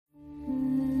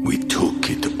We took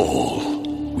it all.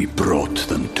 We brought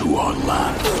them to our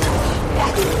land.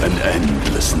 An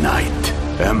endless night,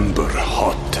 ember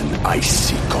hot and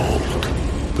icy cold.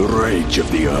 The rage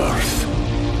of the earth.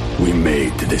 We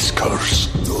made this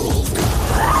curse.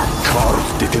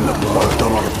 Carved it in the blood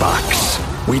on our backs.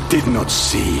 We did not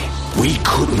see. We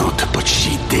could not, but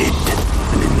she did.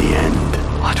 And in the end...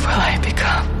 What will I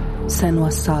become?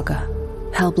 Senua's Saga.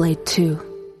 Hellblade 2.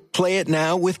 Play it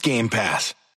now with Game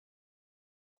Pass.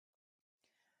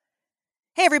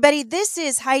 Hey, everybody, this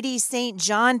is Heidi St.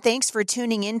 John. Thanks for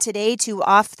tuning in today to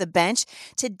Off the Bench.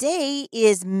 Today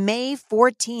is May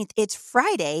 14th. It's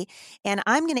Friday, and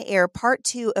I'm going to air part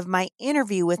 2 of my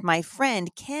interview with my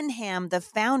friend Ken Ham, the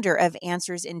founder of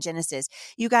Answers in Genesis.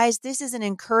 You guys, this is an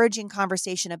encouraging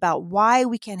conversation about why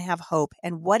we can have hope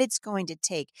and what it's going to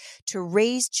take to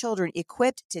raise children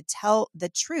equipped to tell the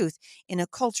truth in a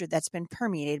culture that's been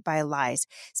permeated by lies.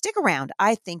 Stick around.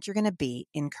 I think you're going to be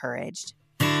encouraged.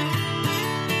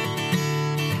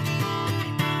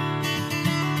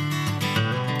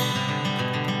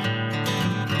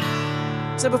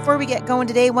 So before we get going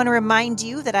today, I want to remind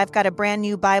you that I've got a brand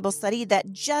new Bible study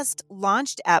that just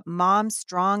launched at Mom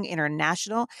Strong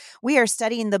International. We are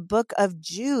studying the book of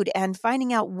Jude and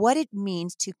finding out what it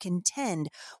means to contend.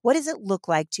 What does it look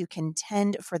like to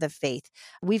contend for the faith?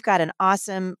 We've got an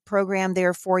awesome program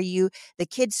there for you. The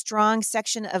Kids Strong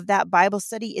section of that Bible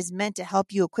study is meant to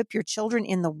help you equip your children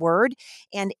in the Word.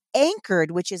 And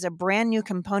Anchored, which is a brand new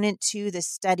component to the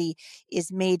study,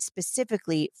 is made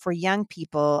specifically for young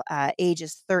people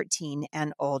ages 13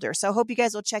 and older. So I hope you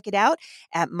guys will check it out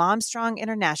at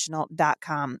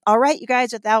momstronginternational.com. All right, you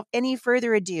guys, without any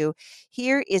further ado,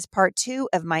 here is part 2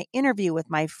 of my interview with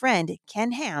my friend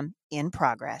Ken Ham in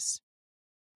progress.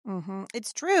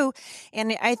 It's true.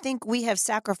 And I think we have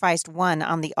sacrificed one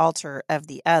on the altar of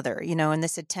the other, in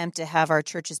this attempt to have our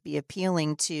churches be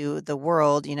appealing to the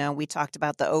world. We talked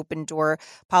about the open door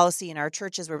policy in our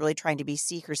churches. We're really trying to be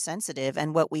seeker sensitive.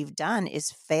 And what we've done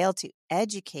is fail to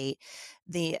educate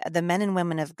the men and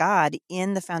women of God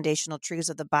in the foundational truths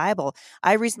of the Bible.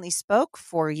 I recently spoke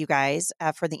for you guys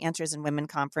for the Answers in Women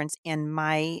conference, and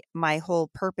my whole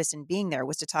purpose in being there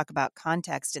was to talk about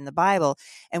context in the Bible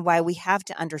and why we have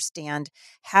to understand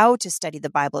how to study the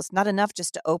Bible. It's not enough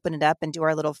just to open it up and do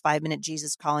our little 5-minute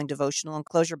Jesus calling devotional and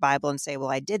close your Bible and say,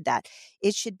 well, I did that.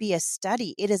 It should be a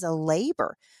study. It is a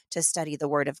labor to study the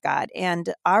Word of God.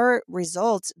 And our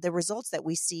results, the results that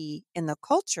we see in the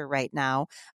culture right now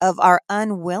of our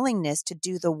unwillingness to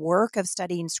do the work of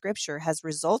studying Scripture has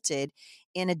resulted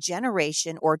in a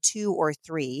generation or 2 or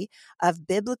 3 of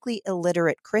biblically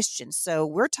illiterate Christians. So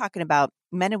we're talking about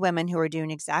men and women who are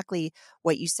doing exactly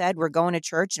what you said. We're going to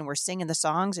church and we're singing the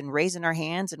songs and raising our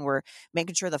hands and we're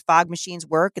making sure the fog machines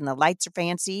work and the lights are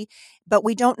fancy, but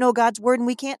we don't know God's Word and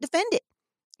we can't defend it.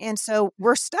 And so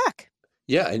we're stuck.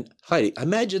 Yeah, and Heidi,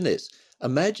 imagine this.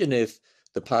 Imagine if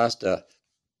the pastor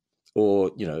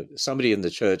or, somebody in the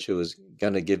church who was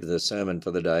going to give the sermon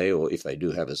for the day, or if they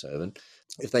do have a sermon,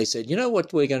 if they said,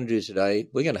 what we're going to do today?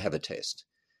 We're going to have a test.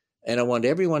 And I want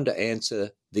everyone to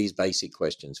answer these basic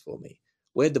questions for me.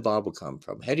 Where'd the Bible come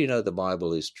from? How do you know the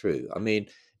Bible is true? I mean,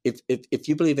 if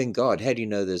you believe in God, how do you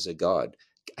know there's a God?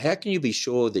 How can you be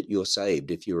sure that you're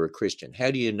saved if you're a Christian?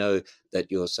 How do you know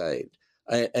that you're saved?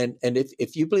 And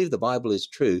if you believe the Bible is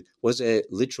true, was there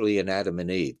literally an Adam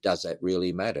and Eve? Does that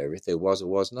really matter if there was or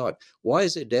was not? Why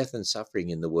is there death and suffering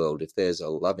in the world if there's a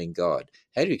loving God?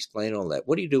 How do you explain all that?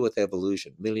 What do you do with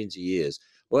evolution, millions of years?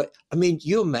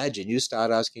 You imagine you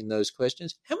start asking those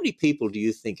questions. How many people do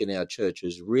you think in our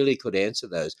churches really could answer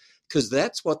those? Because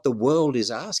that's what the world is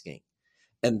asking.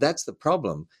 And that's the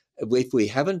problem. If we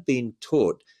haven't been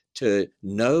taught to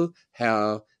know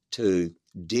how to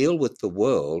deal with the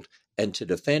world and to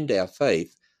defend our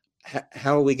faith,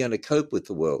 how are we going to cope with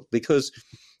the world? Because,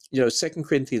 2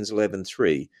 Corinthians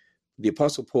 11:3, the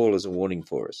Apostle Paul is a warning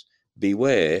for us.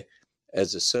 Beware,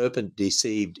 as the serpent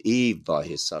deceived Eve by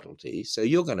his subtlety, so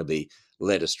you're going to be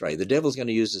led astray. The devil's going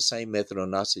to use the same method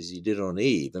on us as he did on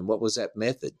Eve. And what was that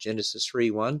method? Genesis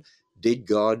 3:1, did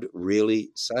God really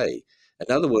say?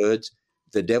 In other words,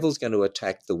 the devil's going to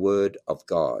attack the word of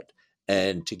God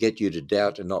and to get you to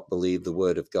doubt and not believe the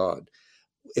word of God.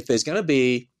 If there's going to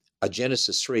be a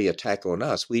Genesis 3 attack on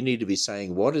us, we need to be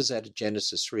saying, what is that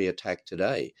Genesis 3 attack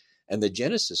today? And the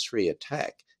Genesis 3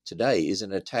 attack today is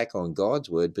an attack on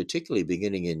God's word, particularly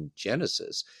beginning in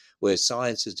Genesis, where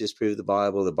science has disproved the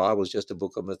Bible. The Bible is just a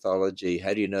book of mythology.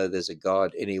 How do you know there's a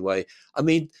God anyway? I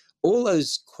mean, all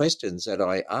those questions that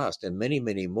I asked and many,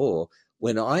 many more,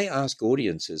 when I ask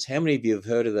audiences, how many of you have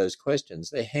heard of those questions?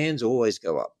 Their hands always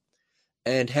go up.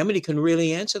 And how many can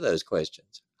really answer those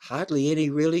questions? Hardly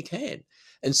any really can.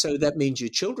 And so that means your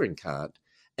children can't.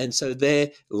 And so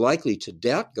they're likely to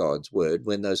doubt God's word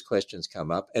when those questions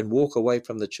come up and walk away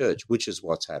from the church, which is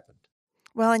what's happened.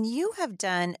 Well, and you have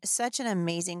done such an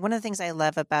amazing, one of the things I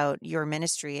love about your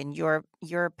ministry and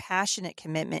your passionate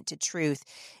commitment to truth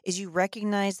is you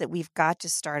recognize that we've got to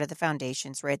start at the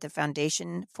foundations, right? The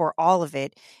foundation for all of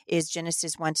it is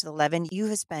Genesis 1-11. You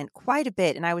have spent quite a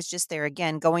bit, and I was just there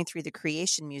again going through the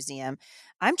Creation Museum.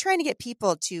 I'm trying to get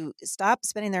people to stop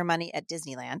spending their money at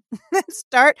Disneyland and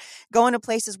start going to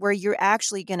places where you're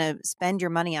actually going to spend your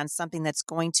money on something that's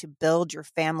going to build your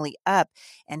family up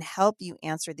and help you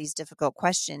answer these difficult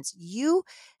questions. You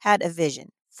had a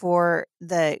vision for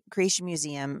the Creation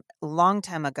Museum a long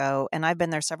time ago, and I've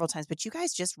been there several times, but you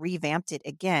guys just revamped it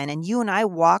again. And you and I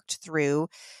walked through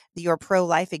your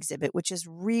pro-life exhibit, which is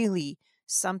really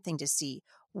something to see.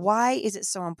 Why is it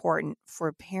so important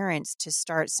for parents to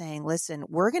start saying, listen,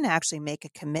 we're going to actually make a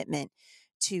commitment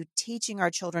to teaching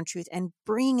our children truth and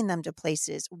bringing them to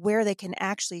places where they can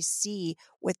actually see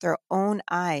with their own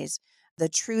eyes the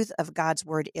truth of God's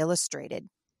word illustrated?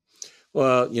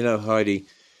 Well, Heidi,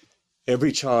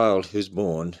 every child who's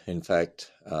born, in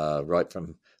fact, right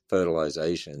from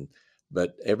fertilization,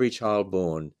 but every child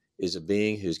born is a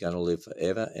being who's going to live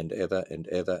forever and ever and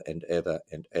ever and ever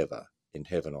and ever in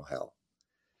heaven or hell.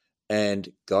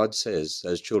 And God says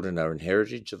those children are an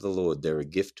heritage of the Lord. They're a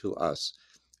gift to us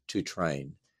to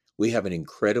train. We have an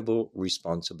incredible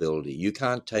responsibility. You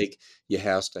can't take your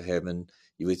house to heaven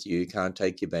with you. You can't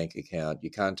take your bank account.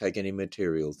 You can't take any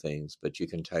material things, but you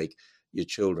can take your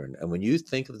children. And when you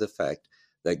think of the fact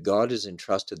that God has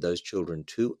entrusted those children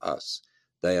to us,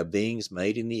 they are beings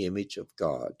made in the image of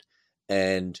God.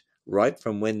 And right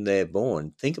from when they're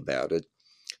born, think about it,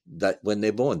 that when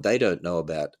they're born, they don't know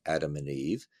about Adam and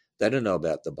Eve. They don't know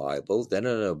about the Bible. They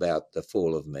don't know about the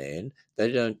fall of man.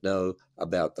 They don't know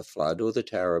about the flood or the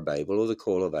Tower of Babel or the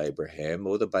call of Abraham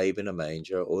or the babe in a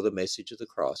manger or the message of the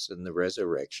cross and the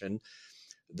resurrection.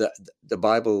 The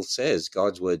Bible says,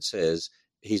 God's word says,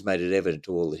 he's made it evident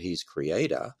to all that he's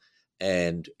creator,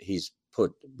 and he's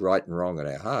put right and wrong in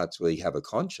our hearts. We have a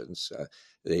conscience.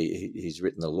 He's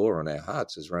written the law on our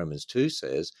hearts, as Romans 2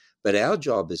 says. But our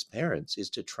job as parents is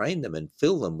to train them and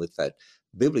fill them with that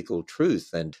biblical truth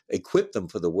and equip them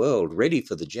for the world, ready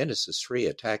for the Genesis 3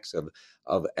 attacks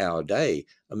of our day.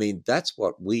 I mean, that's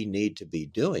what we need to be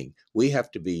doing. We have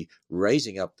to be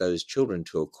raising up those children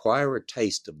to acquire a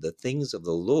taste of the things of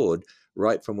the Lord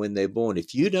right from when they're born.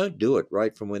 If you don't do it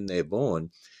right from when they're born,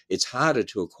 it's harder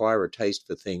to acquire a taste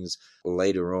for things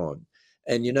later on.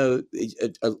 And,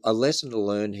 a lesson to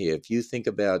learn here, if you think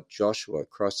about Joshua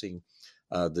crossing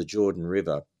the Jordan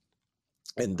River,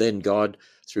 and then God,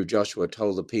 through Joshua,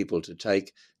 told the people to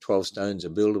take 12 stones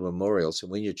and build a memorial. So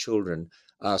when your children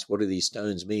ask, what do these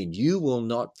stones mean? You will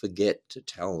not forget to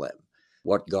tell them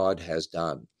what God has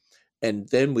done. And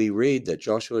then we read that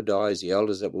Joshua dies, the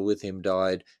elders that were with him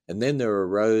died, and then there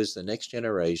arose the next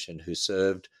generation who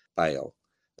served Baal.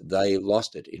 They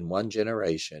lost it in one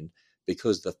generation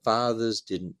because the fathers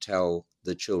didn't tell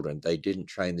the children. They didn't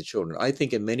train the children. I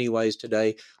think in many ways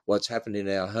today, what's happened in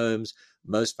our homes,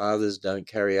 most fathers don't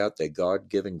carry out their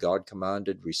God-given,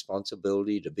 God-commanded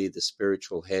responsibility to be the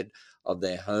spiritual head of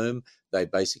their home. They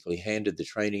basically handed the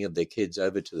training of their kids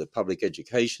over to the public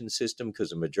education system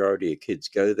because the majority of kids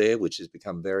go there, which has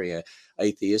become very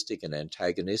atheistic and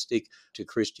antagonistic to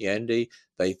Christianity.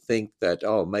 They think that,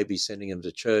 maybe sending them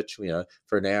to church,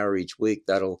 for an hour each week,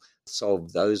 that'll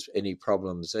solve any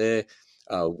problems there.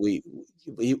 We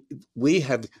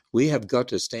have got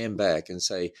to stand back and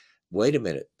say, wait a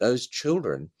minute, those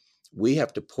children, we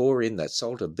have to pour in that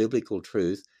salt of biblical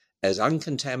truth as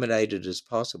uncontaminated as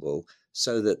possible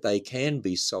so that they can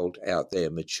be salt out there,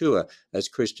 mature as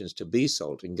Christians to be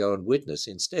salt and go and witness.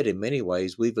 Instead, in many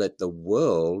ways, we've let the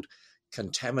world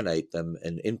contaminate them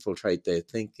and infiltrate their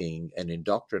thinking and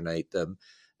indoctrinate them.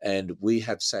 And we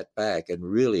have sat back and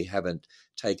really haven't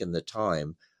taken the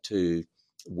time to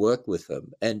work with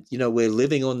them. And, we're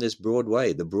living on this broad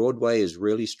way. The broad way is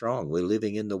really strong. We're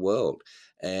living in the world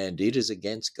and it is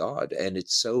against God. And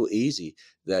it's so easy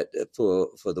that for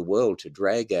the world to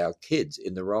drag our kids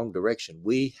in the wrong direction.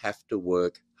 We have to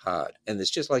work hard. And it's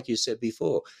just like you said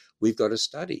before, we've got to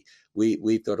study.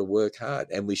 We've got to work hard,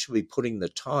 and we should be putting the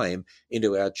time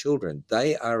into our children.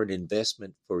 They are an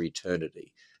investment for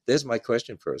eternity. There's my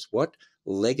question for us. What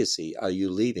legacy are you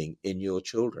leaving in your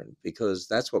children? Because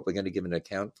that's what we're going to give an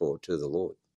account for to the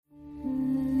Lord.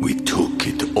 We took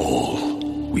it all.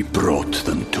 We brought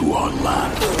them to our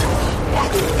land.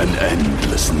 An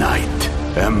endless night,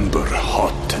 ember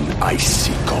hot and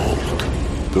icy cold.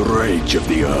 The rage of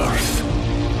the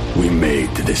earth. We made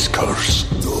this curse.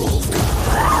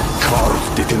 Carved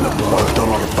left it in the blood on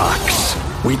our backs.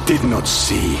 We did not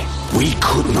see. We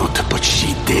could not, but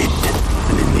she did.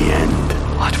 And in the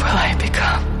end... What will I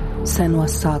become?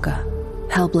 Senua's Saga.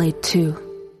 Hellblade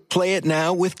 2. Play it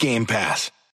now with Game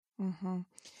Pass. Mm-hmm.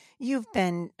 You've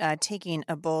been taking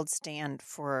a bold stand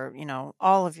for,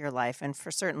 all of your life, and for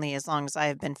certainly as long as I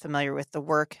have been familiar with the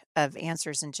work of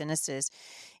Answers in Genesis.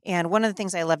 And one of the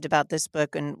things I loved about this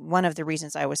book, and one of the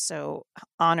reasons I was so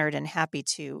honored and happy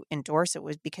to endorse it,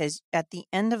 was because at the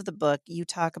end of the book, you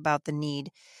talk about the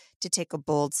need to take a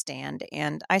bold stand.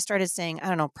 And I started saying, I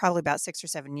don't know, probably about 6 or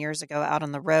 7 years ago out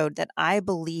on the road, that I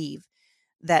believe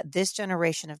that this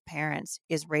generation of parents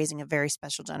is raising a very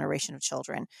special generation of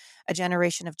children, a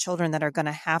generation of children that are going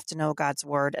to have to know God's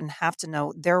word and have to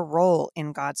know their role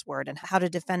in God's word and how to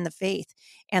defend the faith.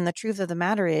 And the truth of the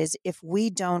matter is, if we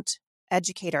don't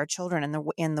educate our children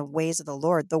in the ways of the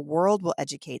Lord, the world will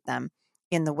educate them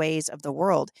in the ways of the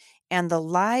world. And the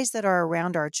lies that are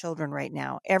around our children right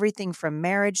now, everything from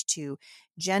marriage to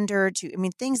gender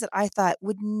to, things that I thought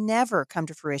would never come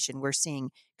to fruition, we're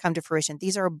seeing come to fruition.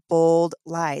 These are bold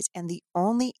lies. And the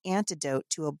only antidote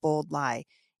to a bold lie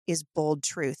is bold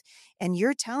truth. And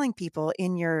you're telling people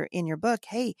in your book,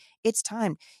 hey, it's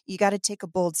time. You got to take a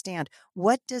bold stand.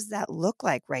 What does that look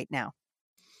like right now?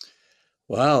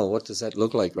 Wow, what does that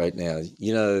look like right now?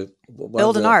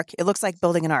 Build an ark. It looks like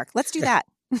building an ark. Let's do that.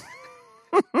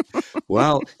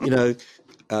 Well,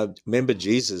 remember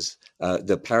Jesus,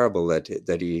 the parable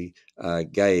that he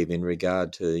gave in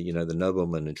regard to, the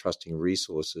nobleman entrusting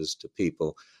resources to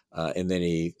people. And then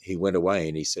he went away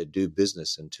and he said, do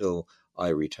business until I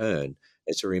return.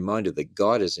 It's a reminder that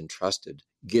God has entrusted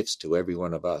gifts to every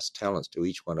one of us, talents to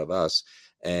each one of us.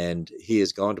 And he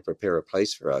has gone to prepare a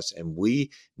place for us. And we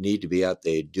need to be out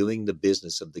there doing the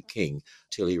business of the King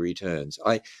till he returns.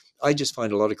 I just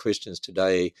find a lot of Christians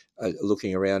today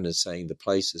looking around and saying the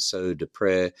place is so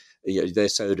depressed. They're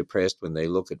so depressed when they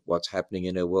look at what's happening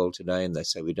in our world today, and they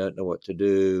say we don't know what to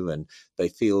do, and they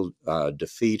feel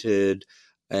defeated.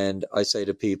 And I say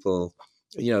to people,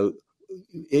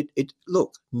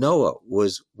 look, Noah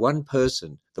was one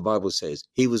person. The Bible says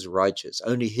he was righteous.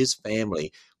 Only his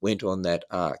family went on that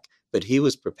ark, but he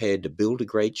was prepared to build a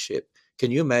great ship.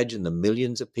 Can you imagine the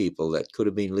millions of people that could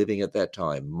have been living at that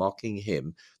time mocking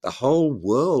him? The whole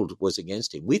world was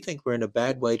against him. We think we're in a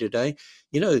bad way today.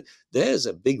 There's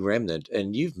a big remnant,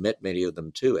 and you've met many of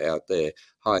them too out there,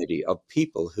 Heidi, of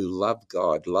people who love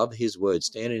God, love his word,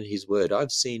 stand in his word.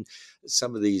 I've seen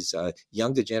some of these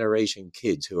younger generation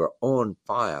kids who are on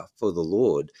fire for the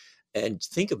Lord. And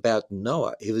think about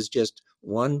Noah. He was just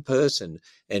one person,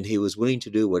 and he was willing to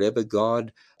do whatever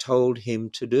God told him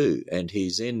to do. And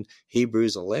he's in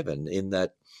Hebrews 11 in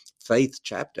that faith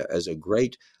chapter as a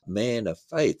great man of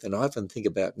faith. And I often think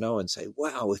about Noah and say,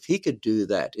 wow, if he could do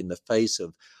that in the face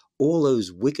of all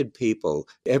those wicked people,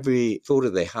 every thought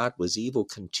of their heart was evil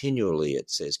continually, it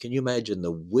says. Can you imagine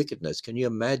the wickedness? Can you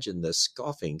imagine the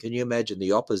scoffing? Can you imagine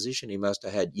the opposition he must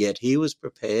have had? Yet he was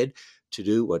prepared to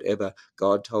do whatever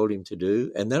God told him to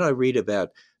do. And then I read about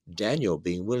Daniel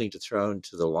being willing to throw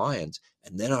into the lions.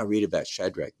 And then I read about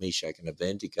Shadrach, Meshach, and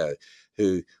Abednego,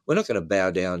 who, we're not going to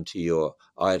bow down to your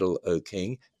idol, O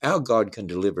king. Our God can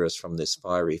deliver us from this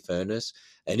fiery furnace.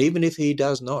 And even if he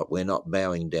does not, we're not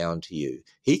bowing down to you.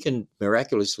 He can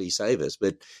miraculously save us.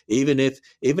 But even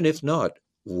if not,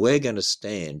 we're going to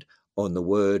stand on the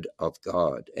word of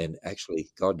God, and actually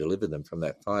God delivered them from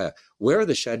that fire. Where are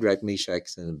the Shadrach,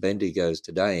 Meshachs, and Abednego's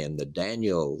today, and the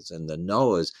Daniels and the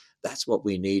Noahs? That's what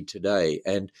we need today.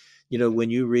 And, when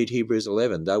you read Hebrews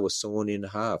 11, they were sawn in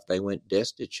half. They went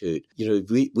destitute.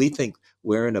 We think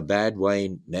we're in a bad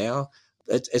way now.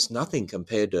 It's nothing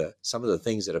compared to some of the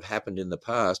things that have happened in the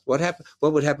past. What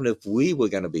would happen if we were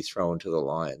going to be thrown to the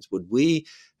lions? Would we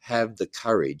have the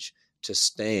courage to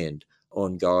stand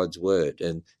on God's word?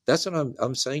 And that's what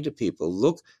I'm saying to people.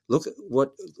 Look at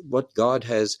what God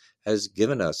has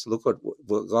given us. Look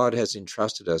what God has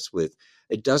entrusted us with.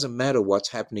 It doesn't matter what's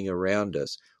happening around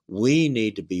us. We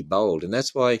need to be bold. And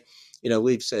that's why,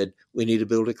 we've said we need to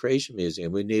build a creation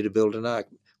museum. We need to build an ark.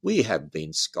 We have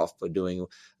been scoffed for doing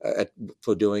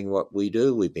what we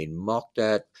do. We've been mocked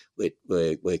at.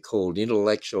 We're called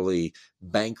intellectually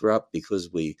bankrupt because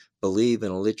we believe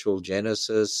in a literal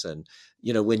Genesis. And,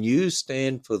 when you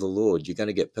stand for the Lord, you're going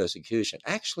to get persecution.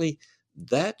 Actually,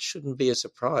 that shouldn't be a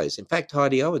surprise. In fact,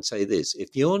 Heidi, I would say this.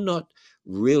 If you're not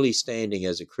really standing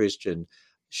as a Christian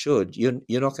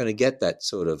you're not going to get that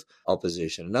sort of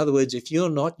opposition. In other words, if you're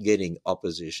not getting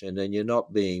opposition and you're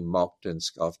not being mocked and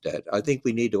scoffed at, I think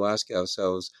we need to ask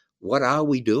ourselves, what are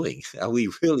we doing? Are we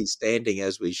really standing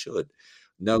as we should?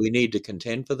 No, we need to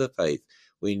contend for the faith.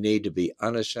 We need to be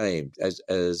unashamed, as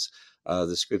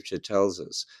the scripture tells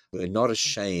us. We're not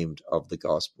ashamed of the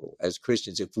gospel as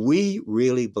Christians. If we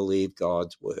really believe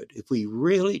God's word, if we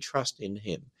really trust in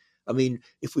him, I mean,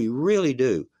 if we really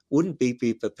do, wouldn't we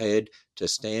be prepared to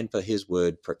stand for his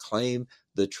word, proclaim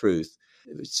the truth,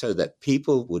 so that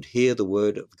people would hear the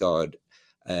word of God,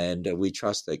 and we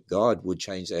trust that God would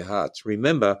change their hearts?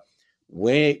 Remember,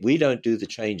 we don't do the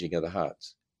changing of the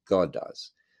hearts. God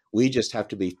does. We just have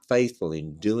to be faithful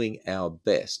in doing our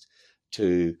best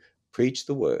to preach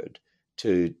the word,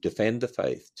 to defend the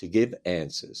faith, to give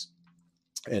answers.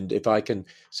 And if I can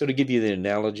sort of give you the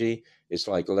analogy, it's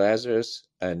like Lazarus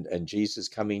and Jesus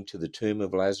coming to the tomb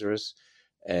of Lazarus,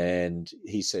 and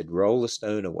he said, roll the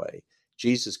stone away.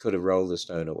 Jesus could have rolled the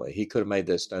stone away. He could have made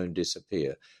that stone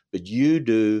disappear. But you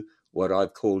do what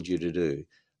I've called you to do.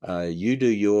 You do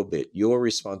your bit, your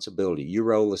responsibility. You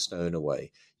roll the stone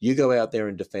away. You go out there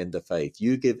and defend the faith.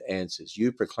 You give answers.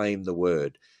 You proclaim the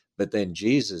word. But then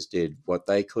Jesus did what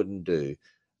they couldn't do.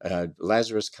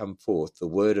 Lazarus come forth, the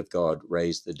word of God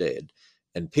raised the dead.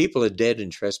 And people are dead in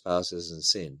trespasses and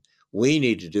sin. We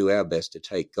need to do our best to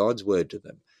take God's word to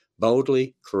them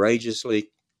boldly, courageously,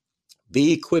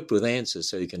 be equipped with answers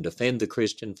so you can defend the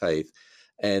Christian faith,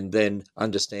 and then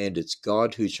understand it's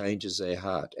God who changes their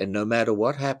heart. And no matter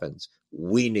what happens,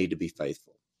 we need to be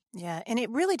faithful. Yeah, and it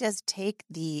really does take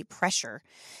the pressure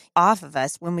off of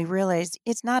us when we realize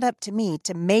it's not up to me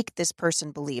to make this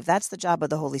person believe. That's the job of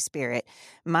the Holy Spirit.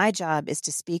 My job is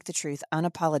to speak the truth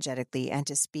unapologetically and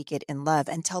to speak it in love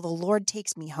until the Lord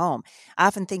takes me home. I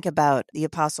often think about the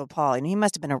Apostle Paul, and he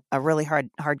must have been a really hard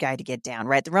guy to get down,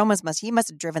 right? The Romans must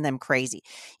have driven them crazy.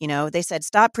 They said,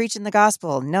 stop preaching the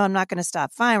gospel. No, I'm not going to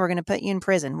stop. Fine, we're going to put you in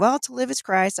prison. Well, to live is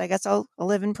Christ. I guess I'll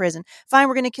live in prison. Fine,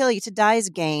 we're going to kill you. To die is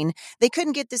gain. They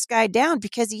couldn't get this guy down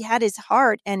because he had his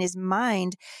heart and his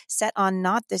mind set on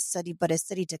not this city, but a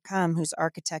city to come whose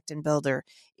architect and builder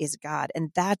is God. And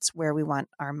that's where we want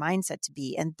our mindset to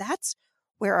be. And that's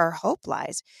where our hope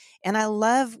lies. And I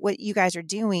love what you guys are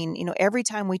doing. Every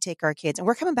time we take our kids, and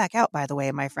we're coming back out, by the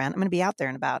way, my friend, I'm going to be out there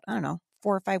in about, 4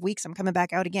 or 5 weeks. I'm coming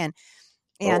back out again.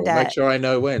 And make sure I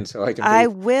know when, so I can. I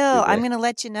will. I'm going to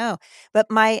let you know. But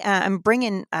I'm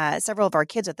bringing several of our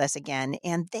kids with us again,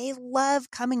 and they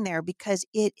love coming there because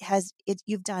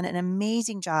you've done an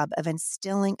amazing job of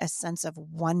instilling a sense of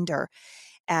wonder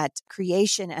at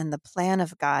creation and the plan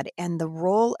of God and the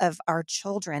role of our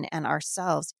children and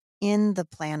ourselves in the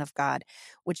plan of God,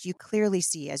 which you clearly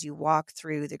see as you walk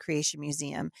through the Creation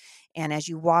Museum and as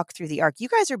you walk through the Ark. You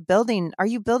guys are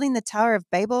you building the Tower of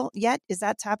Babel yet? Is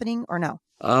that happening or no?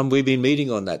 We've been meeting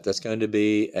on that. That's going to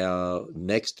be our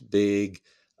next big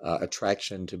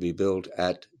attraction to be built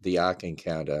at the Ark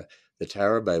Encounter, the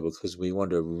Tower of Babel, because we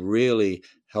want to really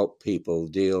help people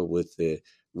deal with the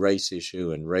race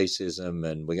issue and racism,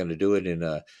 and we're going to do it in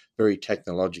a very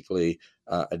technologically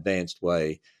advanced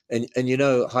way. And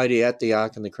Heidi, at the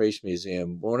Ark and the Creation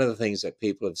Museum, one of the things that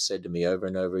people have said to me over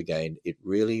and over again, it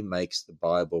really makes the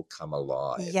Bible come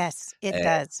alive. Yes, it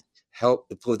does.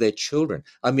 Help for their children.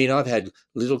 I mean, I've had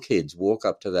little kids walk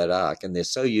up to that ark and they're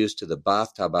so used to the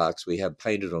bathtub arks we have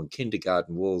painted on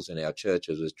kindergarten walls in our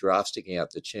churches with giraffe sticking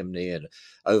out the chimney and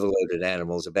overloaded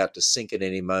animals about to sink at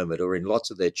any moment, or in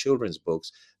lots of their children's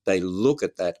books, they look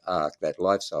at that ark, that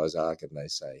life-size ark, and they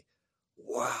say,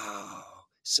 wow,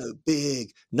 so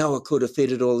big. Noah could have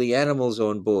fitted all the animals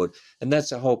on board. And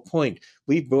that's the whole point.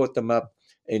 We brought them up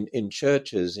in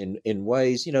churches in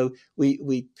ways,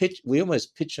 we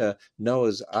almost picture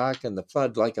Noah's Ark and the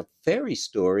flood like a fairy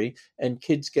story, and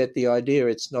kids get the idea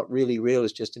it's not really real,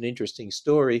 it's just an interesting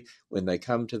story. When they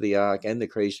come to the Ark and the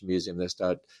Creation Museum, they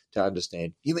start to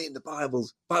understand, you mean the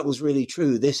Bible's really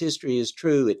true, this history is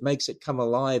true, it makes it come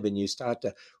alive, and you start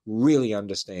to really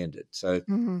understand it. So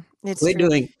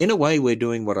we're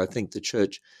doing what I think the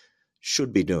church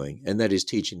should be doing, and that is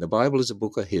teaching the Bible as a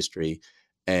book of history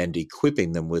and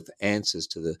equipping them with answers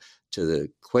to the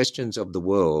questions of the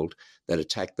world that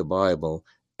attack the Bible,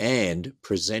 and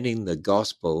presenting the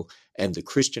gospel and the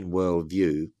Christian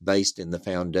worldview based in the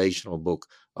foundational book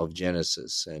of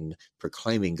Genesis and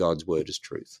proclaiming God's word as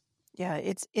truth. Yeah,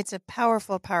 it's a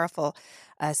powerful, powerful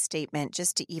statement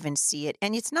just to even see it.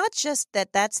 And it's not just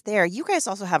that's there. You guys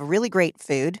also have really great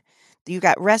food. You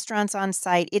got restaurants on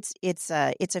site. It's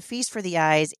a feast for the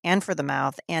eyes and for the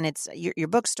mouth. And it's your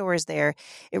bookstore is there.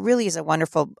 It really is a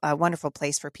wonderful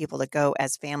place for people to go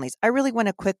as families. I really want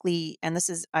to quickly, and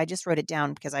I just wrote it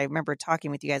down because I remember talking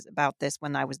with you guys about this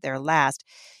when I was there last.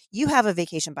 You have a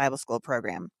vacation Bible school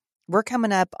program we're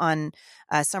coming up on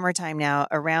summertime now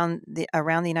around the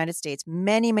United States.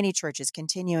 Many churches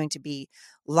continuing to be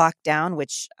locked down,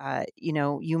 which I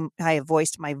have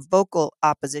voiced my vocal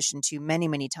opposition to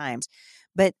many times.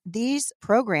 But these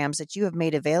programs that you have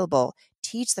made available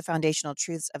teach the foundational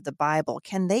truths of the Bible.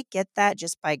 Can they get that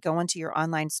just by going to your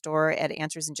online store at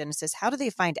Answers in Genesis? How do they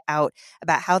find out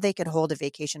about how they could hold a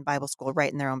vacation Bible school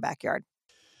right in their own backyard?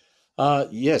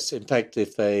 Yes, in fact,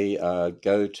 if they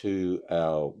go to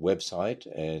our website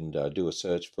and do a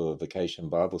search for Vacation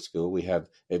Bible School,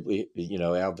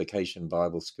 our Vacation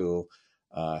Bible School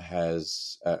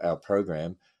has our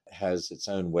program has its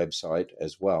own website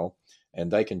as well, and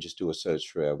they can just do a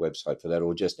search through our website for that,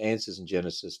 or just Answers in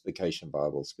Genesis Vacation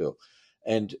Bible School.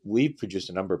 And we've produced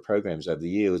a number of programs over the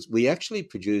years. We actually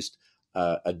produced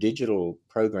a digital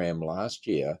program last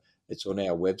year. It's on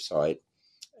our website.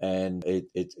 And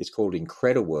it's called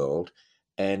Incrediworld,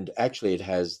 and actually it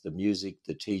has the music,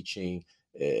 the teaching,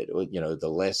 the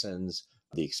lessons,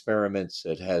 the experiments.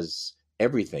 It has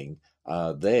everything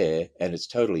there, and it's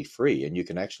totally free. And you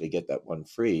can actually get that one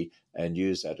free and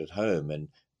use that at home and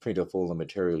print off all the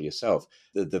material yourself.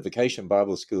 The Vacation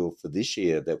Bible School for this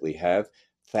year that we have,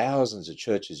 thousands of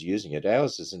churches using it.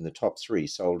 Ours is in the top 3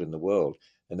 sold in the world,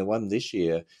 and the one this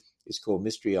year is called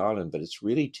Mystery Island, but it's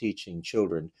really teaching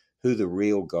children who the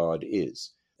real God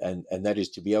is, and that is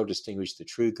to be able to distinguish the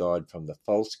true God from the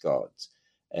false gods.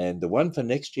 And the one for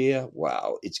next year,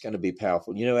 wow, it's going to be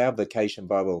powerful. Our Vacation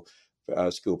Bible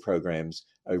School programs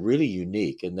are really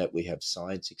unique in that we have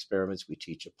science experiments, we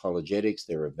teach apologetics,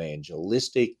 they're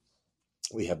evangelistic,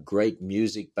 we have great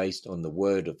music based on the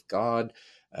Word of God,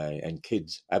 and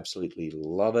kids absolutely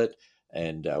love it.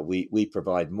 And we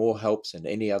provide more helps than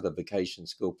any other vacation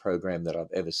school program that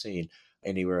I've ever seen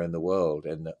anywhere in the world.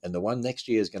 And the one next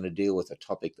year is going to deal with a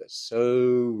topic that's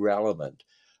so relevant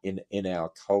in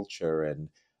our culture. And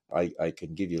I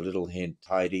can give you a little hint,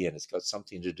 Heidi, and it's got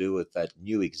something to do with that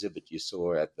new exhibit you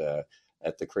saw at the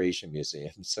Creation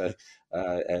Museum. So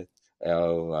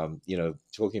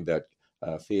talking about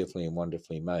fearfully and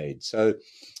wonderfully made. So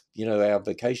our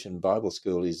Vacation Bible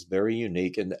School is very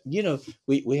unique. And,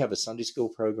 we have a Sunday school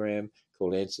program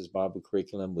called Answers Bible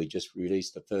Curriculum. We just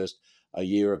released the first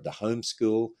year of the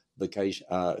homeschool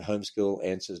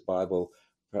Answers Bible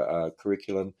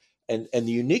curriculum. And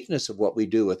the uniqueness of what we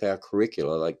do with our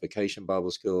curricula, like Vacation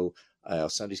Bible School, our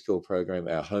Sunday school program,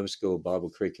 our homeschool Bible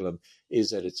curriculum, is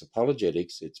that it's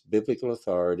apologetics, it's biblical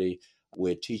authority.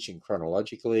 We're teaching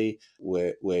chronologically,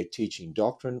 we're teaching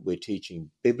doctrine, we're teaching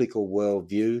biblical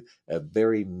worldview,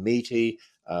 very meaty.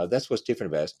 That's what's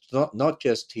different about it. Not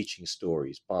just teaching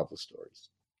stories, Bible stories.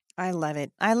 I love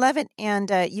it.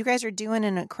 And you guys are doing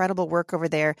an incredible work over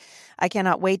there. I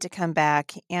cannot wait to come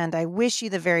back. And I wish you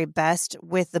the very best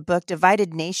with the book,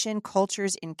 Divided Nation,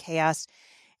 Cultures in Chaos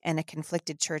and a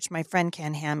Conflicted Church. My friend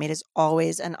Ken Ham, it is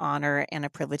always an honor and a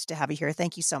privilege to have you here.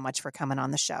 Thank you so much for coming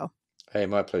on the show. Hey,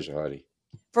 my pleasure, Heidi.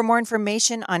 For more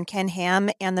information on Ken Ham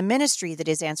and the ministry that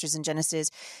is Answers in Genesis,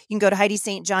 you can go to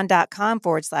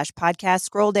HeidiSt.John.com/podcast,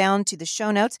 scroll down to the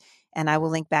show notes, and I will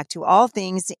link back to all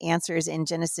things Answers in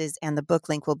Genesis, and the book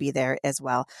link will be there as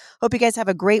well. Hope you guys have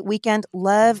a great weekend.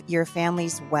 Love your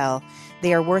families well.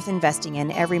 They are worth investing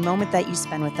in. Every moment that you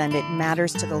spend with them, it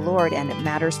matters to the Lord, and it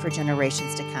matters for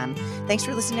generations to come. Thanks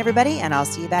for listening, everybody, and I'll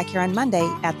see you back here on Monday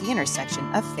at the intersection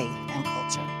of faith and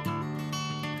culture.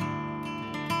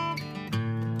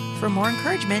 For more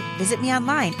encouragement, visit me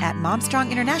online at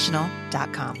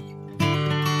momstronginternational.com.